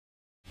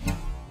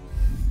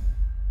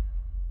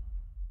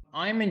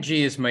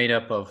IM&G is made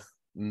up of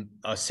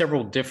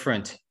several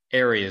different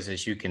areas,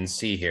 as you can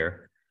see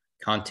here: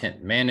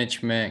 content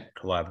management,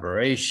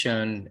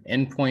 collaboration,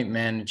 endpoint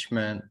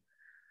management,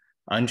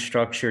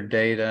 unstructured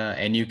data,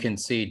 and you can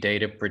see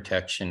data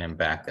protection and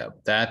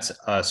backup. That's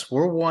us.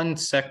 We're one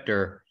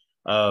sector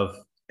of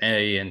an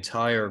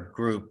entire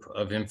group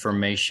of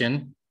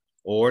information,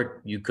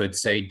 or you could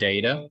say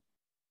data,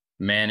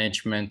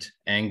 management,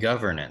 and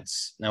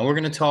governance. Now we're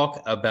going to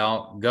talk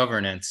about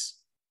governance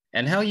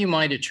and how you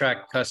might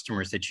attract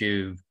customers that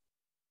you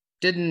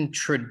didn't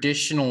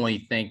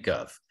traditionally think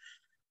of.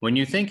 When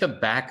you think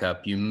of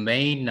backup, you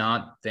may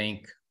not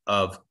think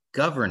of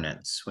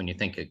governance. When you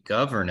think of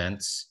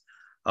governance,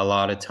 a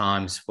lot of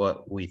times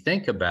what we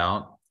think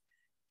about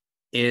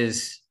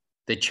is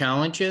the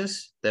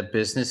challenges that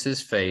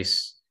businesses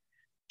face,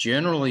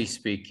 generally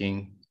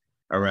speaking,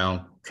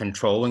 around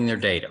controlling their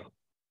data.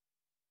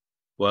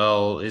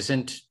 Well,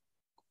 isn't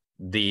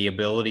the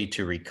ability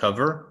to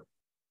recover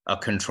a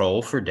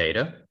control for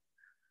data?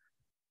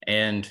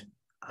 And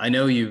I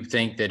know you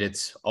think that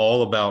it's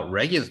all about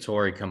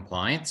regulatory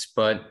compliance,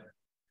 but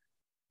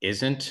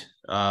isn't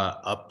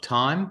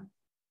uptime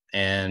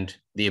and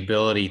the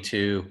ability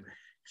to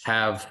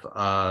have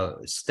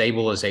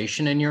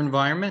stabilization in your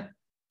environment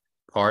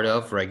part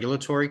of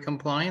regulatory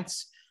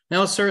compliance?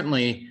 Now,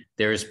 certainly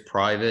there's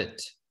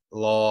private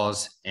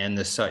laws and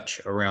the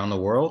such around the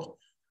world.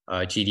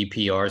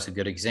 GDPR is a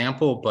good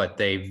example, but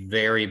they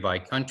vary by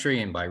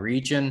country and by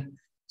region.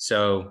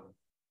 So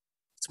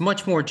it's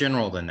much more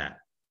general than that.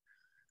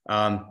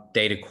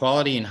 Data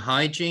quality and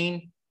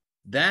hygiene,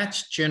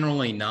 that's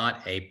generally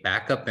not a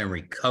backup and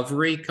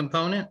recovery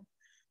component.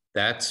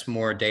 That's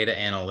more data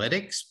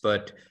analytics,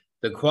 but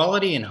the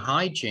quality and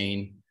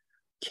hygiene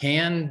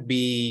can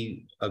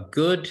be a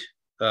good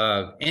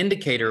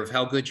indicator of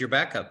how good your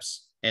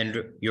backups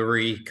and your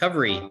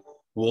recovery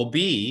will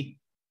be,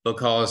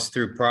 because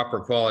through proper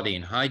quality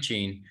and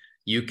hygiene,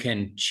 you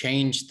can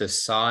change the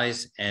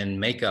size and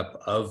makeup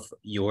of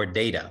your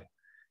data.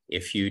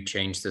 If you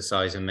change the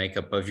size and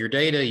makeup of your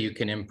data, you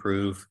can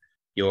improve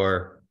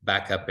your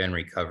backup and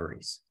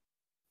recoveries.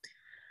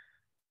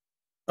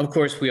 Of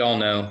course, we all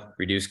know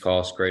reduce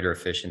costs, greater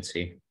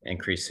efficiency,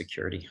 increased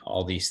security.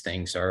 All these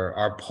things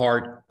are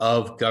part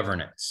of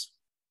governance.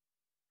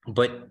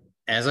 But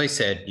as I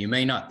said, you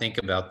may not think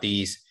about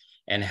these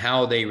and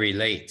how they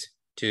relate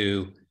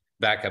to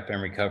backup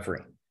and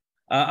recovery.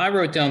 I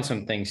wrote down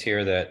some things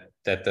here that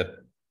the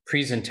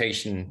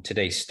presentation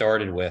today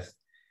started with.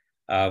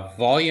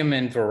 Volume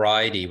and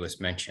variety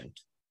was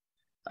mentioned.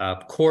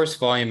 Of course,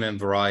 volume and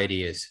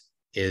variety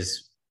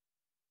is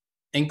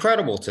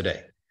incredible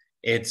today.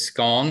 It's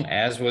gone,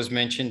 as was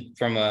mentioned,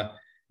 from a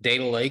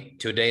data lake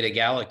to a data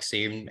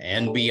galaxy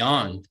and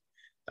beyond.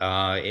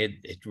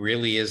 It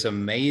really is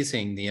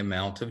amazing the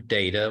amount of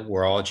data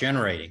we're all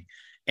generating.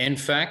 In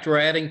fact, we're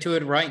adding to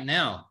it right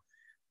now.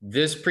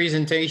 This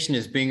presentation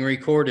is being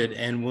recorded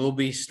and will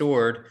be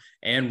stored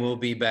and will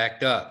be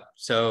backed up.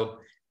 So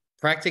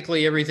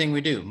practically everything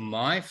we do.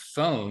 My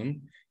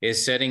phone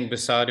is sitting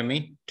beside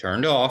me,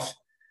 turned off,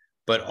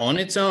 but on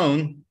its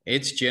own,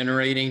 it's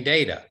generating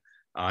data.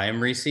 I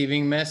am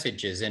receiving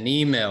messages and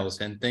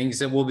emails and things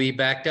that will be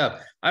backed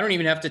up. I don't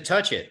even have to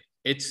touch it.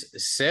 It's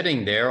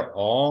sitting there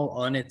all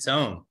on its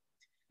own.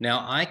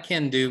 Now, I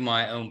can do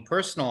my own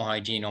personal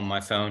hygiene on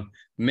my phone,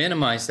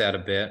 minimize that a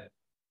bit.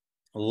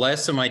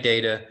 Less of my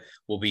data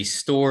will be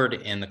stored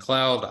in the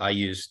cloud. I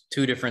use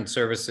 2 different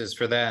services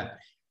for that.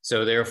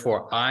 So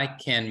therefore, I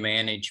can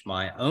manage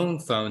my own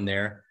phone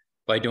there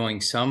by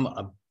doing some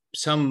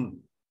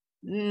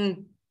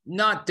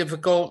not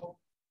difficult,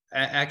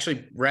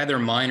 actually rather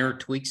minor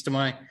tweaks to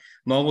my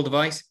mobile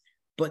device.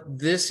 But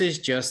this is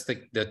just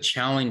the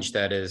challenge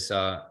that is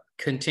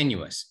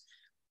continuous.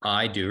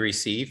 I do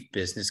receive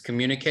business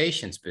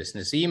communications,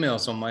 business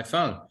emails on my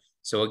phone.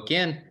 So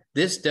again,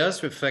 this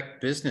does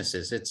affect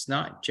businesses. It's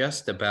not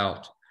just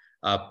about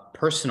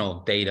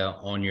personal data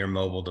on your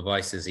mobile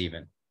devices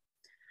even.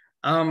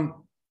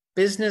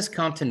 Business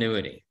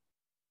continuity,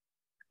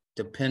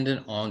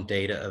 dependent on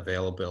data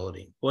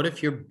availability. What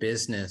if your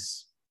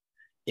business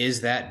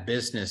is that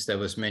business that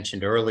was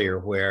mentioned earlier,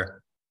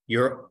 where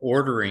you're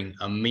ordering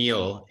a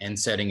meal and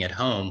setting it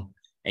home,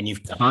 and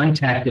you've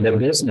contacted a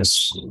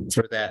business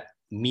for that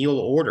meal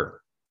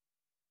order?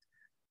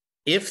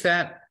 If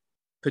that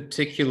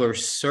particular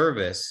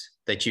service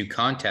that you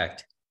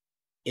contact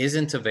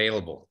isn't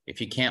available,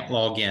 if you can't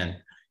log in,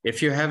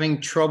 if you're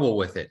having trouble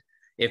with it,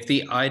 if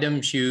the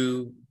items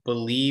you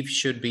believe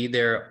should be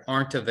there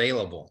aren't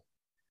available,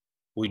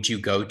 would you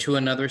go to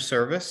another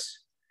service?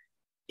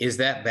 Is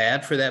that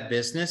bad for that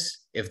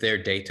business if their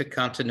data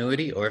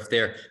continuity or if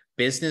their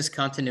business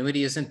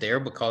continuity isn't there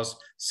because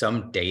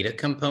some data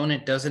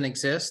component doesn't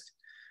exist?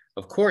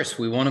 Of course,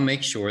 we want to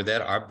make sure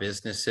that our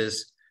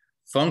businesses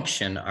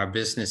function, our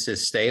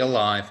businesses stay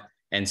alive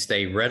and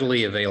stay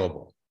readily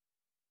available.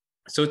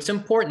 So it's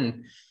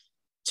important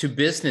to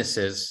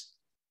businesses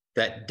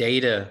that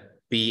data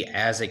be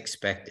as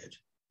expected.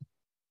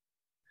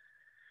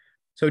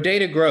 So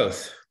data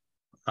growth.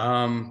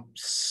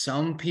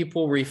 Some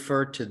people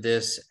refer to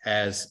this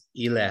as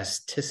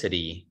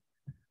elasticity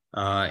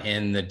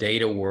in the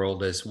data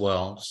world as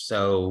well.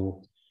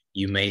 So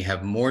you may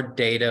have more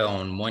data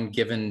on one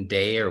given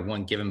day or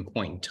one given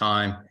point in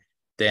time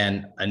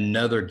than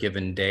another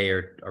given day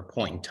or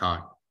point in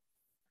time.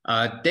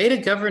 Data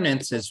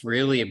governance is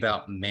really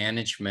about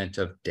management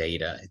of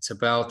data. It's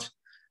about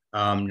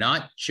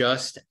not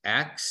just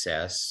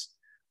access,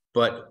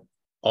 but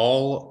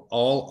all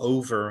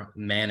over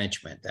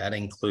management. That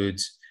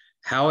includes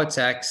how it's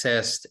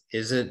accessed.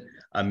 Is it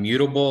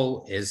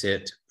immutable? Is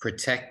it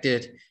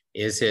protected?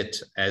 Is it,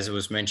 as it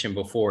was mentioned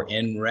before,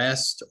 in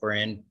rest or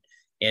in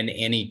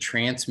any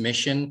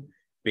transmission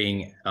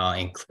being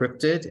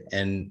encrypted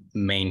and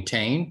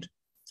maintained?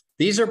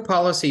 These are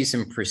policies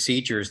and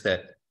procedures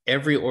that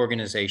every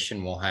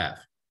organization will have.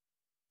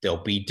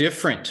 They'll be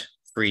different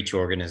for each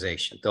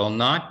organization. They'll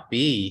not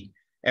be,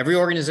 every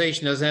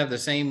organization doesn't have the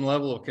same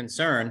level of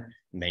concern.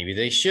 Maybe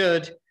they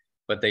should,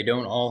 but they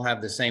don't all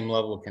have the same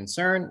level of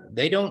concern.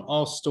 They don't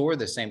all store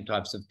the same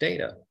types of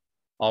data.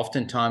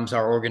 Oftentimes,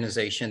 our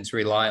organizations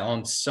rely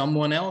on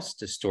someone else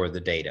to store the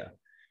data.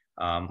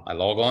 I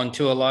log on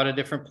to a lot of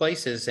different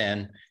places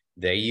and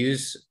they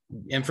use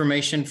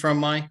information from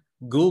my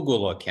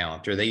Google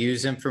account, or they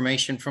use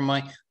information from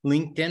my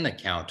LinkedIn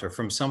account or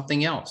from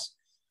something else.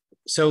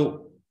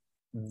 So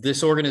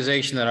this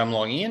organization that I'm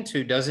logging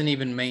into doesn't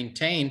even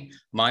maintain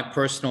my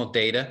personal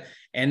data,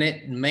 and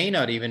it may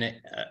not even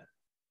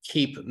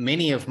keep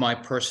many of my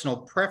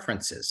personal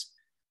preferences.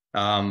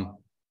 A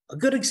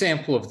good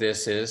example of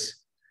this is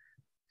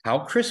how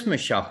Christmas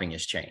shopping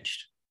has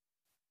changed.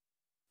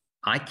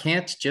 I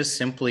can't just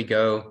simply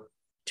go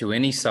to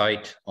any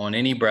site on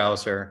any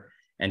browser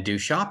and do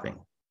shopping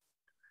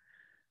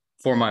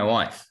for my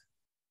wife.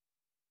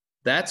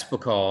 That's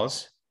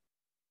because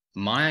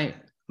my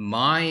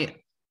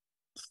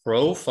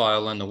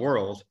profile in the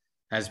world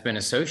has been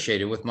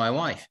associated with my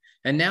wife.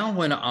 And now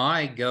when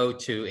I go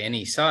to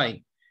any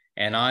site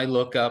and I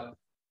look up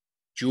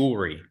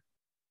jewelry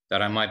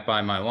that I might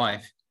buy my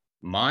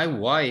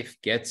wife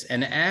gets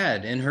an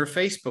ad in her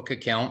Facebook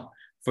account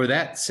for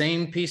that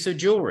same piece of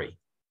jewelry.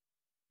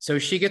 So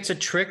she gets a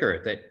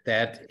trigger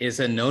that is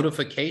a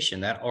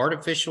notification. That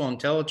artificial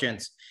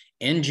intelligence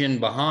engine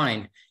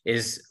behind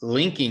is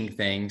linking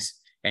things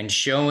and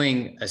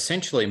showing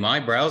essentially my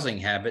browsing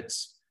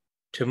habits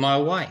to my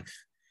wife.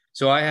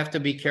 So I have to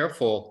be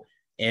careful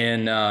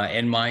in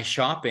my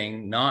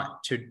shopping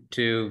not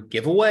to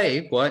give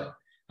away what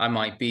I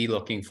might be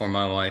looking for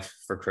my wife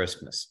for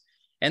Christmas.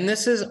 And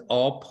this is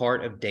all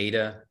part of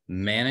data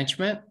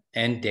management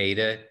and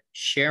data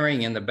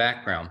sharing in the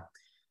background.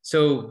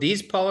 So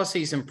these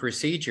policies and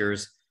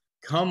procedures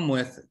come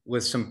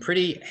with some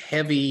pretty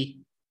heavy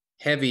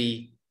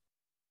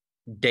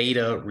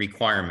data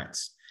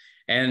requirements.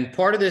 And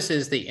part of this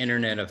is the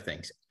Internet of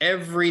Things.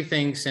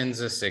 Everything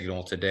sends a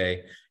signal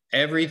today.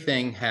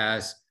 Everything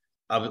has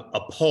a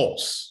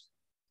pulse,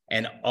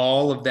 and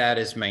all of that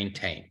is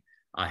maintained.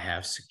 I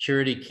have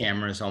security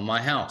cameras on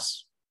my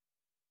house.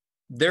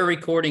 They're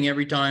recording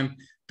every time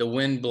the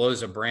wind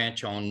blows a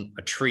branch on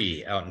a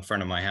tree out in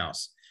front of my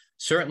house.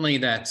 Certainly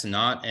that's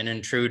not an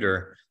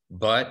intruder,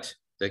 but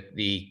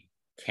the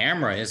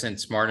camera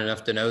isn't smart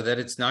enough to know that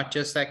it's not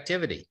just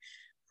activity.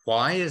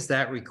 Why is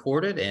that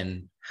recorded,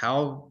 and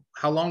how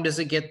long does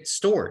it get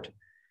stored?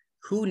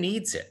 Who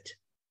needs it?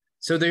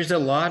 So there's a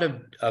lot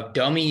of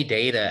dummy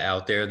data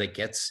out there that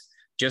gets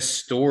just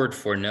stored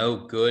for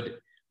no good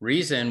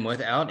reason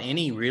without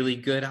any really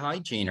good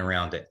hygiene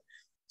around it.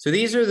 So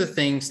these are the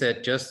things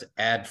that just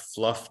add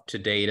fluff to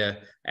data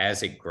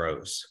as it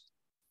grows.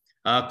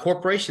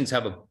 Corporations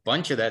have a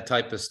bunch of that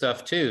type of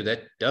stuff too.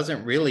 That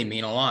doesn't really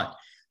mean a lot.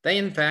 They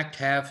in fact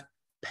have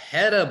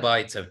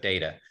petabytes of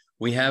data.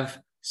 We have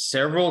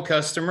several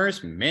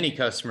customers, many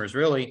customers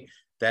really,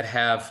 that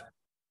have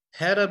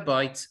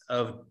petabytes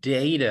of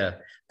data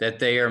that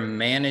they are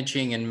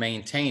managing and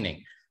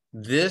maintaining.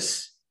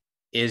 This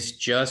is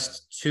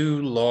just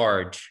too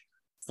large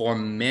for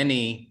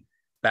many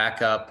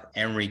backup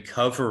and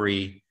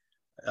recovery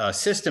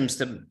systems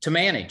to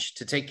manage,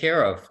 to take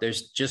care of.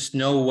 There's just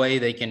no way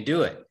they can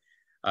do it.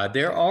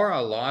 There are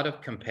a lot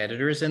of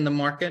competitors in the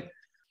market,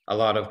 a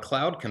lot of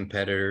cloud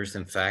competitors,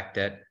 in fact,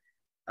 that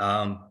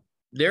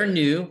they're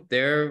new,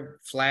 they're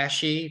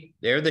flashy,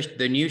 they're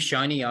the new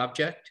shiny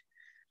object.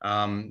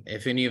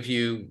 If any of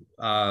you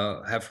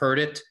have heard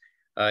it,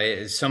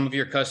 some of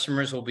your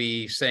customers will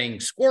be saying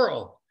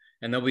squirrel,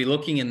 and they'll be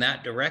looking in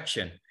that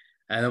direction,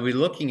 and they'll be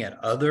looking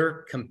at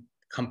other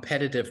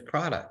competitive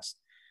products.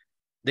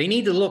 They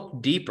need to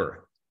look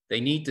deeper.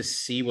 They need to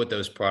see what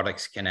those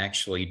products can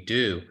actually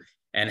do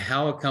and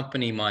how a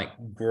company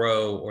might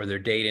grow or their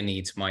data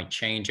needs might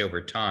change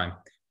over time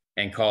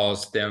and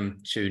cause them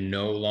to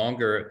no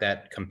longer,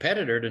 that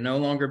competitor to no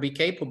longer be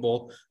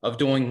capable of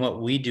doing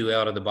what we do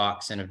out of the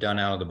box and have done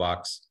out of the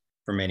box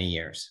for many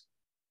years.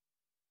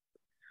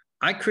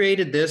 I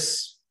created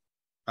this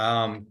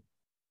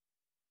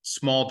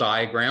small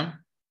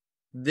diagram.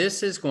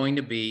 This is going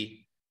to be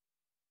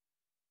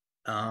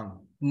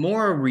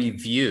more a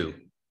review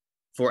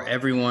for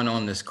everyone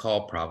on this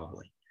call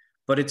probably,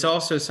 but it's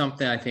also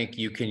something I think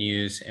you can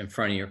use in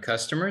front of your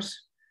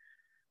customers.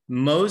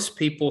 Most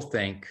people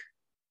think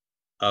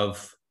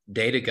of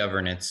data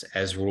governance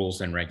as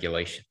rules and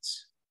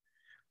regulations.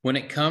 When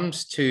it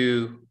comes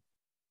to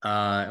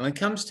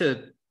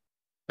backups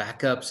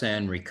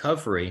and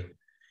recovery,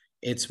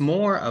 it's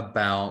more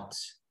about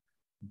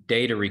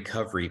data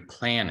recovery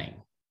planning.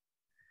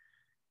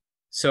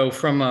 So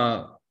from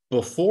a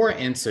before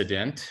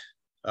incident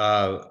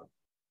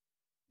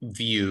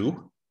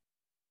view,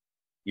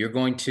 you're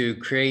going to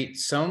create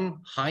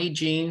some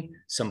hygiene,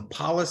 some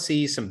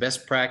policies, some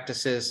best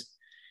practices.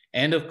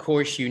 And of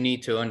course, you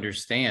need to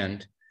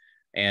understand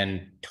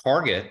and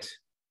target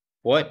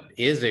what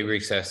is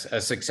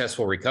a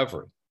successful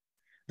recovery.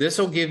 This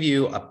will give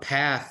you a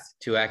path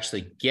to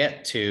actually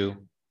get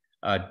to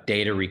a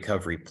data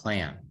recovery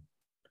plan.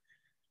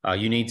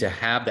 You need to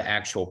have the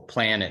actual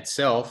plan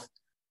itself.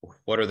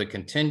 What are the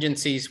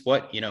contingencies?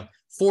 What,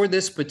 for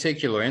this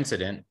particular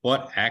incident,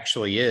 what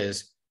actually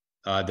is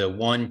the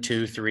 1,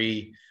 2,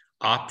 3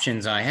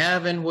 options I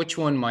have, and which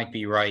one might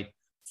be right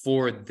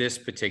for this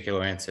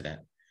particular incident.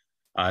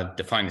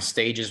 Define the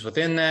stages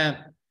within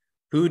that.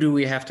 Who do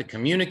we have to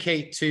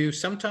communicate to?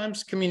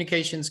 Sometimes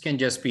communications can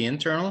just be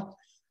internal.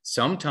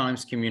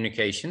 Sometimes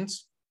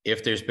communications,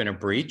 if there's been a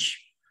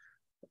breach,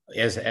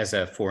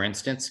 for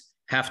instance,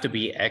 have to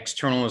be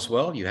external as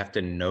well. You have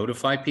to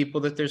notify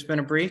people that there's been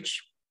a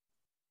breach.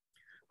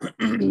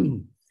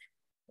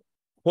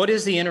 What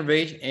is the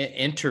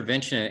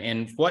intervention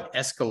and what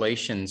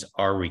escalations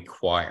are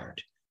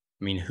required?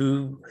 I mean,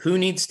 who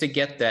needs to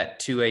get that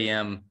 2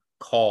 a.m.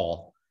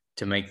 call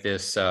to make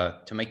this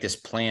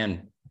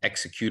plan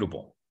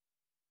executable?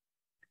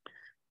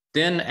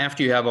 Then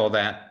after you have all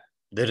that,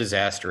 the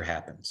disaster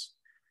happens.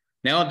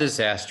 Now, a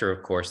disaster,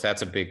 of course,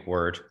 that's a big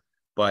word,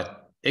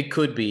 but it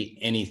could be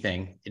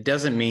anything. It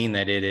doesn't mean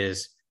that it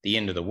is the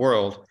end of the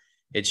world.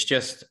 It's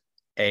just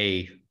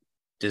a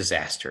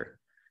disaster.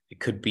 It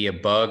could be a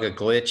bug, a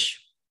glitch,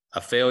 a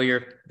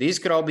failure. These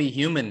could all be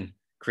human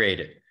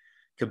created.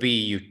 It could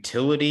be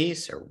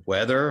utilities or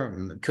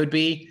weather. It could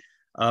be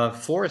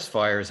forest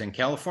fires in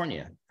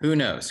California. Who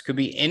knows? Could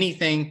be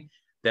anything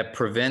that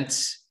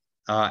prevents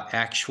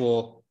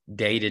actual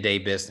day-to-day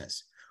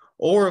business.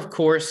 Or, of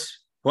course,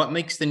 what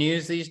makes the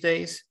news these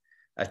days?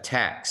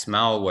 Attacks,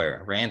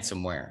 malware,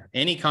 ransomware,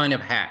 any kind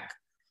of hack.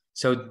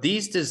 So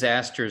these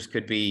disasters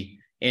could be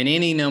in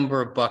any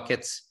number of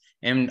buckets.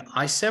 And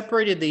I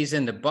separated these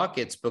into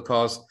buckets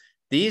because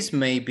these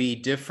may be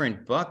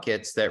different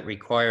buckets that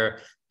require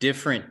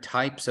different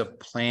types of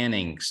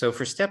planning. So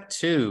for step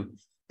 2,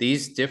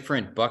 these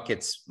different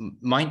buckets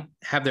might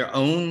have their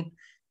own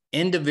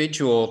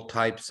individual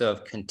types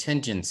of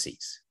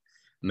contingencies.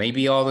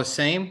 Maybe all the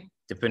same,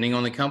 depending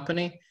on the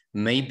company,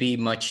 may be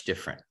much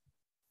different.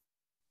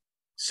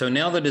 So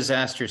now the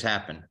disasters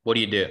happen. What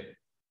do?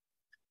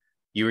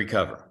 You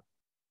recover.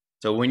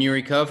 So when you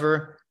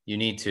recover, you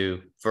need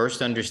to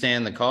first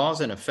understand the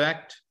cause and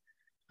effect.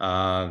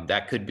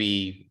 That could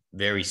be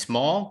very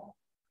small,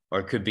 or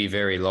it could be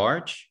very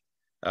large.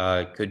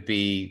 It could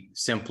be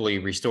simply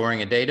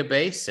restoring a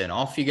database and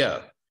off you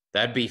go.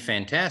 That'd be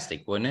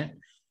fantastic, wouldn't it?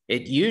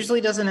 It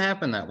usually doesn't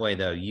happen that way,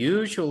 though.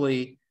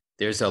 Usually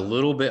there's a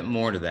little bit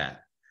more to that.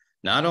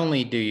 Not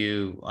only do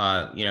you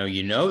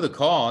know the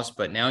cause,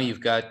 but now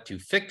you've got to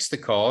fix the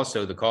cause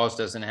so the cause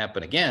doesn't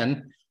happen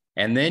again.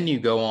 And then you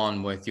go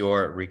on with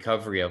your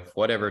recovery of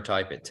whatever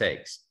type it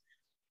takes.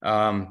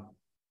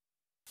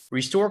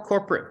 Restore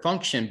corporate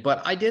function,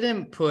 but I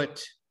didn't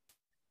put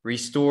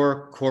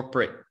restore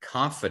corporate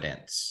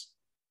confidence.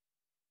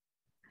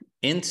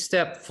 In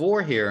step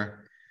 4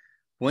 here,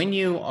 when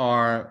you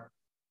are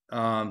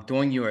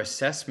doing your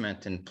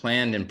assessment and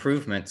planned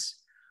improvements,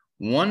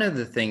 one of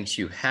the things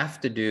you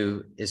have to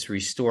do is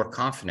restore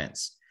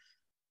confidence.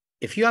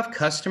 If you have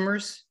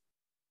customers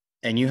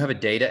and you have a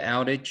data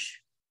outage,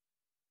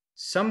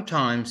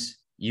 sometimes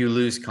you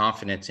lose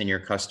confidence in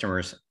your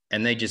customers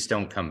and they just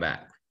don't come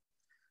back.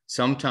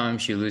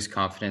 Sometimes you lose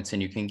confidence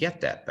and you can get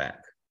that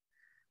back.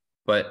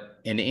 But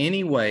in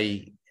any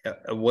way,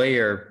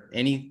 or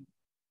any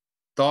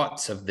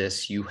thoughts of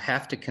this, you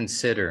have to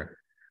consider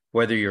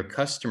whether your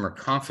customer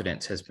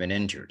confidence has been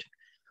injured,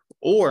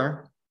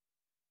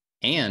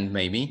 and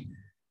maybe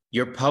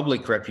your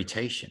public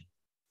reputation.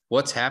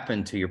 What's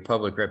happened to your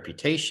public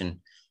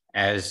reputation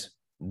as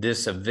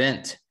this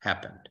event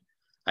happened?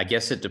 I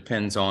guess it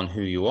depends on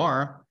who you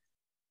are.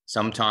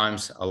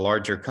 Sometimes a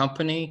larger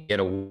company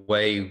get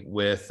away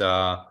with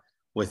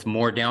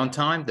more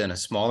downtime than a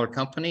smaller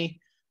company.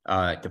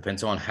 It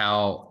depends on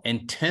how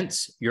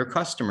intense your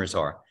customers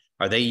are.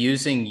 Are they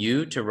using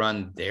you to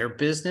run their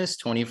business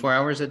 24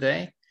 hours a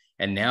day?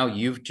 And now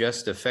you've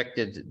just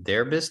affected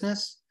their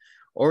business?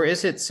 Or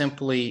is it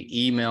simply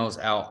emails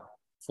out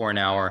for an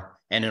hour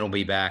and it'll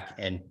be back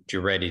and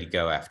you're ready to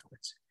go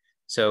afterwards?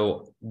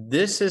 So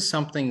this is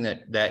something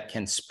that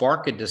can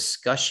spark a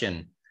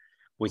discussion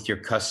with your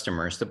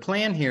customers. The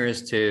plan here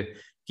is to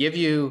give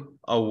you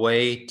a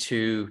way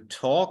to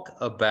talk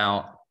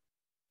about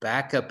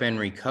backup and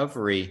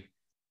recovery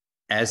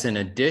as an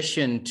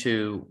addition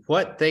to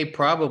what they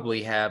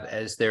probably have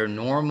as their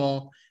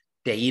normal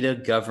data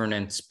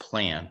governance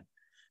plan.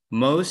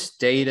 Most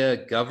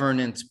data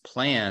governance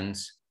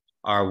plans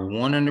are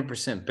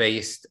 100%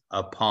 based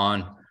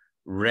upon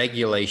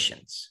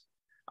regulations.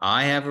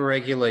 I have a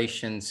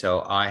regulation,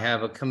 so I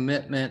have a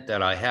commitment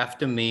that I have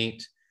to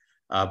meet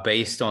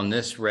based on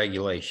this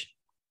regulation.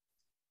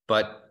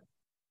 But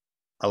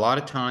a lot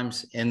of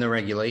times in the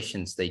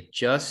regulations, they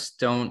just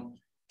don't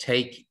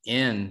take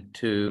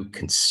into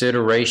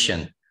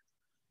consideration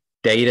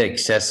data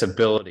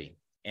accessibility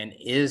and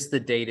is the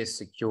data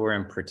secure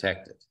and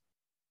protected.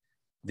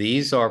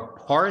 These are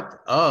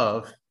part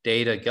of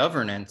data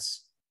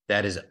governance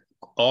that is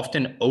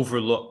often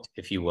overlooked,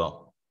 if you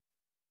will.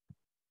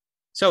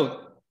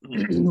 So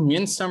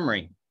in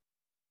summary,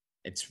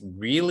 it's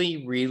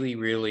really, really,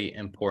 really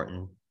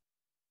important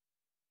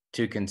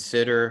to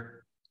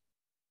consider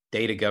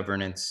data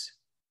governance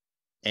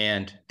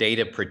and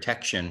data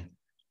protection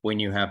when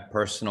you have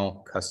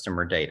personal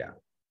customer data.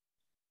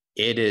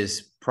 It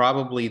is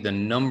probably the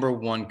number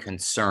one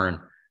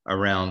concern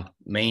around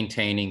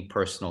maintaining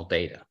personal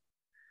data.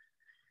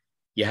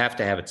 You have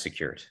to have it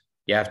secured.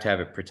 You have to have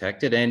it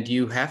protected, and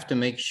you have to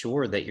make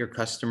sure that your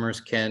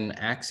customers can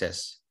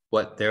access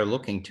what they're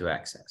looking to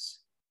access.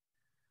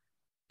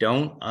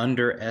 Don't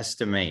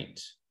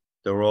underestimate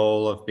the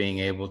role of being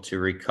able to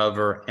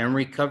recover and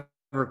recover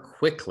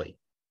quickly.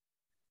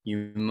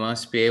 You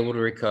must be able to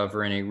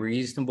recover in a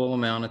reasonable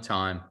amount of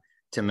time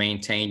to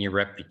maintain your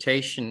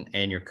reputation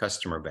and your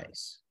customer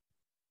base.